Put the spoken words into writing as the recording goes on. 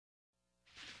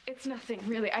It's nothing,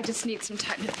 really. I just need some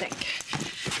time to think.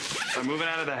 We're moving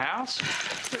out of the house?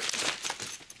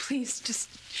 Please, just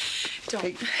don't.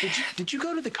 Hey, did you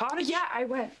go to the cottage? Yeah, I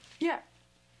went. Yeah.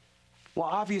 Well,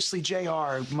 obviously,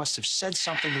 JR must have said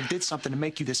something or did something to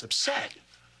make you this upset.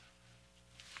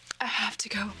 I have to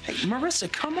go. Hey, Marissa,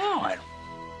 come on.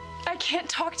 I can't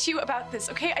talk to you about this,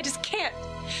 okay? I just can't.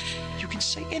 You can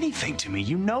say anything to me.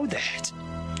 You know that.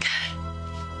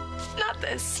 Not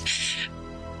this.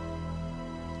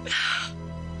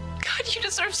 God, you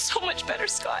deserve so much better,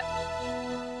 Scott.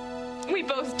 We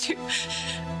both do.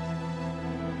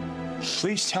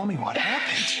 Please tell me what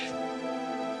happened.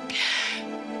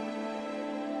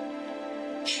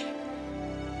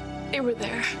 They were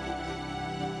there.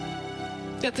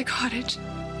 At the cottage.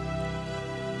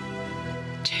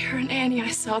 JR and Annie,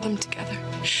 I saw them together.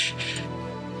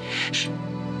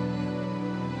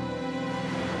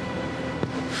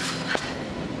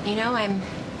 You know, I'm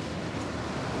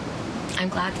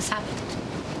glad this happened.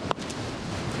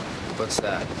 What's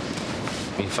that?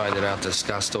 Me finding out that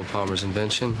Scott stole Palmer's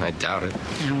invention? I doubt it.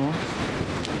 No.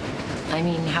 I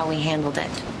mean, how we handled it.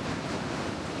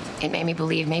 It made me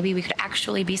believe maybe we could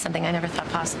actually be something I never thought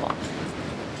possible.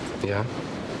 Yeah?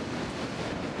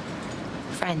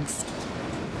 Friends.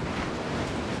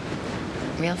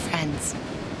 Real friends.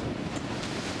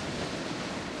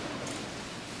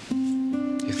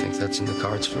 You think that's in the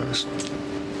cards for us?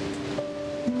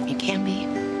 It can be.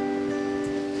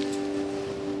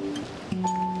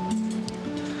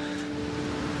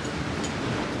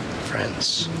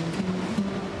 Friends.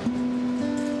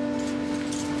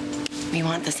 We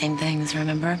want the same things,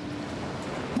 remember?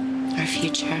 Our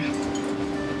future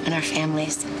and our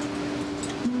families.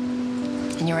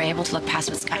 And you were able to look past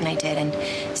what Scott and I did and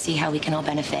see how we can all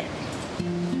benefit.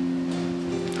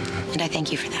 And I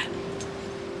thank you for that.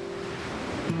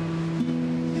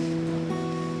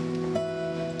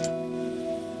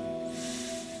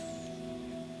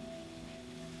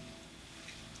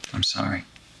 I'm sorry.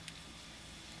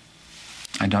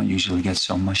 I don't usually get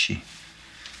so mushy.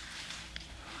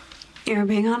 You're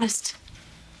being honest.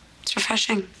 It's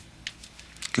refreshing.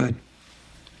 Good.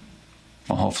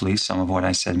 Well, hopefully some of what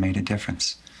I said made a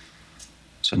difference.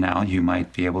 So now you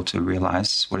might be able to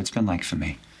realize what it's been like for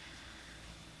me.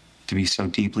 To be so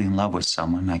deeply in love with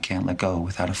someone I can't let go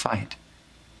without a fight.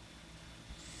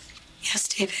 Yes,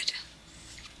 David.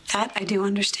 That I do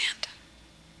understand.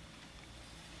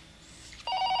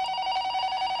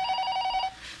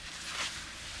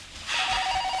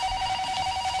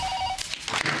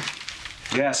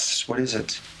 Yes, what is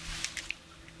it?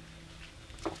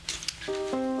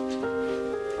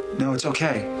 No, it's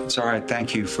okay. It's all right.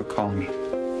 Thank you for calling me.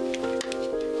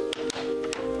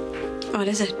 What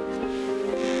is it?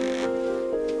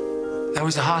 That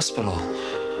was the hospital.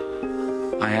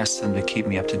 I asked them to keep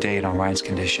me up to date on Ryan's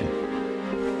condition.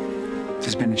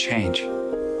 There's been a change.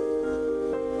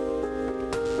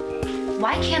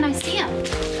 Why can't I see him?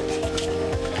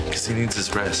 Because he needs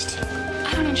his rest.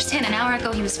 I don't understand. An hour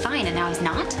ago he was fine and now he's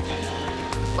not?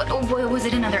 What was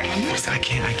it another illness? I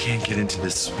can't get into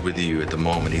this with you at the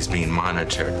moment. He's being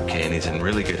monitored, okay? And he's in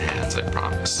really good hands, I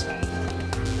promise.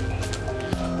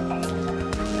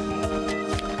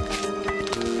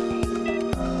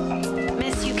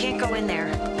 Miss, you can't go in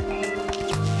there.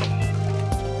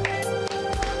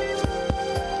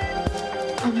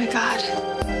 Oh my God.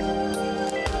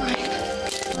 Ryan,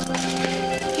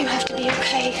 you have to be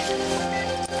okay.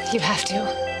 You have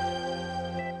to.